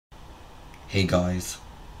Hey guys,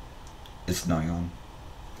 it's Nyan.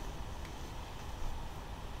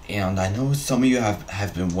 And I know some of you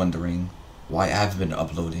have been wondering why I haven't been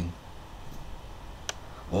uploading.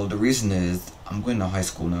 Well, the reason is I'm going to high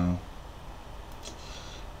school now.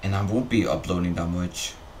 And I won't be uploading that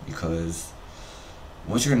much because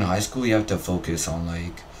once you're in high school, you have to focus on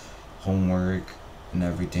like homework and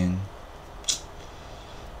everything.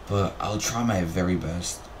 But I'll try my very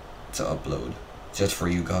best to upload just for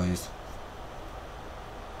you guys.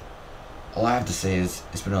 All I have to say is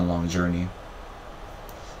it's been a long journey.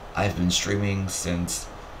 I've been streaming since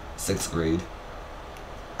 6th grade.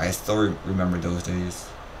 I still remember those days.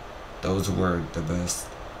 Those were the best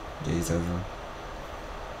days ever.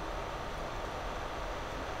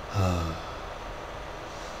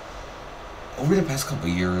 Over the past couple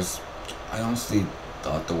years, I honestly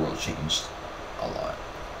thought the world changed a lot.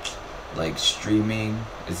 Like, streaming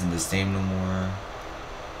isn't the same no more.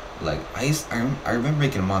 Like, I remember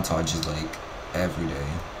making montages like every day.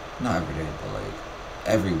 Not every day, but like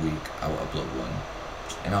every week I would upload one.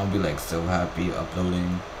 And I would be like so happy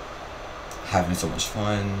uploading, having so much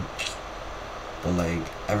fun. But like,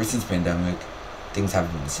 ever since pandemic, things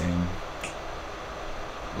haven't been the same.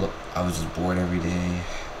 Look, I was just bored every day,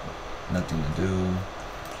 nothing to do.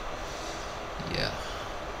 Yeah.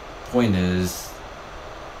 Point is,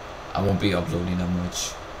 I won't be uploading that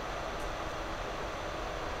much.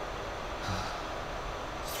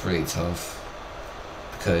 It's really tough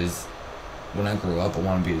because when I grow up, I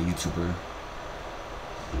want to be a YouTuber.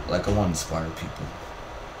 Like, I want to inspire people.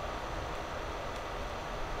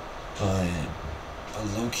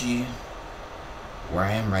 But low-key, where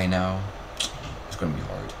I am right now, it's gonna be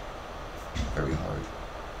hard. Very hard.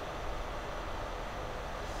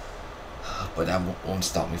 But that won't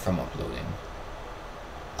stop me from uploading.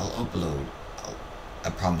 I'll upload. I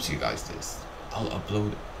promise you guys this. I'll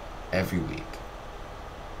upload every week.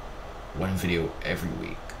 One video every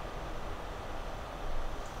week.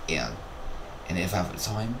 And if I have the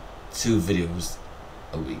time, 2 videos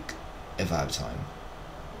a week. If I have time.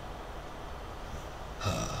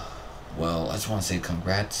 Well, I just want to say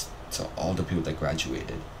congrats to all the people that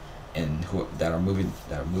graduated and that are moving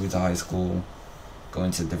to high school,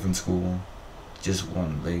 going to a different school. Just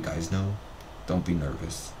want to let you guys know, don't be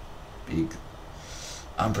nervous.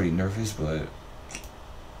 I'm pretty nervous, but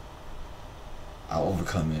I'll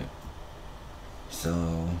overcome it.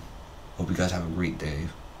 So, hope you guys have a great day.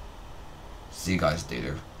 See you guys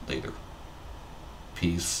later.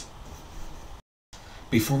 Peace.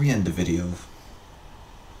 Before we end the video,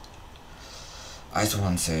 I just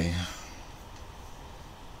want to say,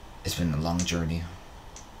 it's been a long journey.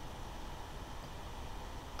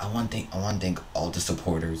 I want to thank all the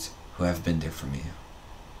supporters who have been there for me.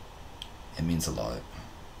 It means a lot.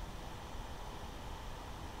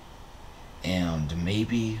 And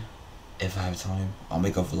maybe, if I have time, I'll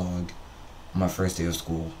make a vlog on my first day of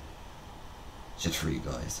school. Just for you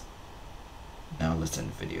guys. Now listen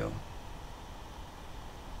to the video.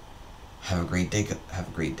 Have a great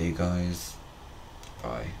day, guys.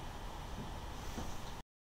 Bye.